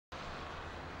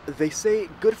They say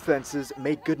good fences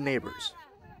make good neighbors.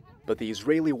 But the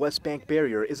Israeli West Bank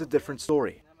barrier is a different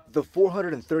story. The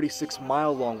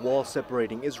 436-mile-long wall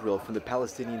separating Israel from the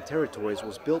Palestinian territories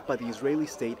was built by the Israeli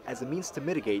state as a means to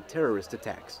mitigate terrorist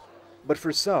attacks. But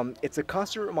for some, it's a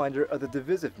constant reminder of the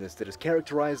divisiveness that has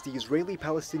characterized the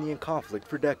Israeli-Palestinian conflict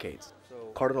for decades.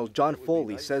 Cardinal John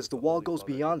Foley says the wall goes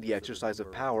beyond the exercise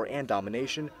of power and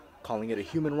domination, calling it a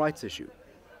human rights issue,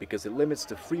 because it limits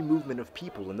the free movement of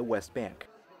people in the West Bank.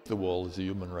 The wall is a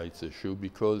human rights issue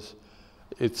because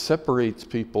it separates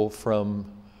people from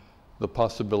the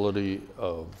possibility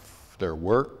of their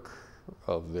work,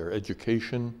 of their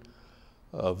education,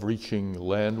 of reaching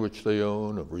land which they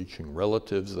own, of reaching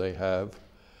relatives they have,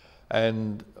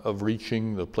 and of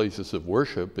reaching the places of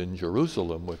worship in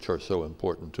Jerusalem, which are so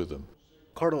important to them.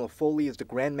 Cardinal Foley is the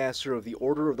Grand Master of the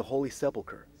Order of the Holy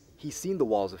Sepulchre. He's seen the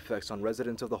wall's effects on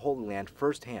residents of the Holy Land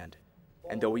firsthand.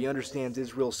 And though he understands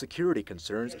Israel's security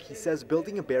concerns, he says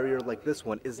building a barrier like this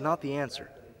one is not the answer.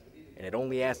 And it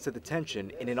only adds to the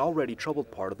tension in an already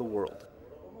troubled part of the world.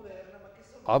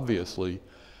 Obviously,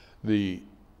 the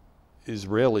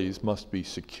Israelis must be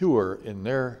secure in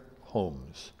their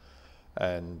homes,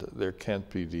 and there can't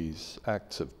be these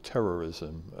acts of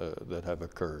terrorism that have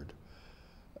occurred.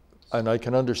 And I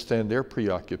can understand their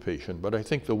preoccupation, but I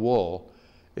think the wall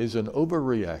is an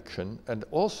overreaction, and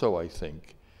also I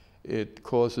think it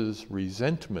causes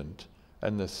resentment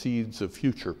and the seeds of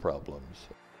future problems.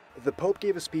 The Pope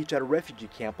gave a speech at a refugee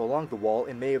camp along the wall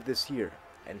in May of this year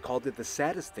and called it the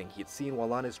saddest thing he had seen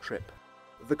while on his trip.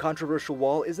 The controversial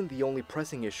wall isn't the only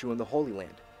pressing issue in the Holy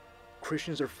Land.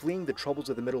 Christians are fleeing the troubles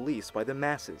of the Middle East by the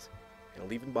masses and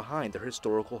leaving behind their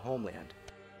historical homeland.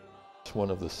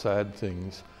 One of the sad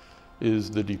things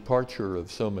is the departure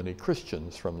of so many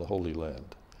Christians from the Holy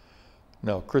Land.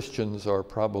 Now, Christians are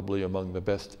probably among the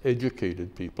best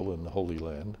educated people in the Holy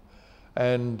Land,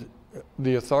 and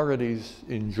the authorities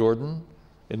in Jordan,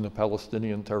 in the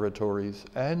Palestinian territories,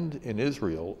 and in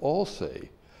Israel all say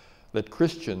that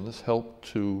Christians help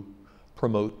to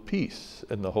promote peace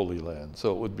in the Holy Land.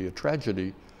 So it would be a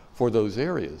tragedy for those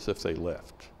areas if they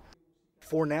left.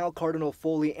 For now, Cardinal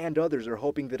Foley and others are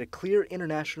hoping that a clear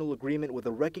international agreement with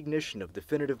a recognition of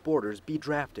definitive borders be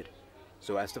drafted,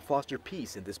 so as to foster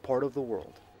peace in this part of the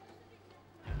world.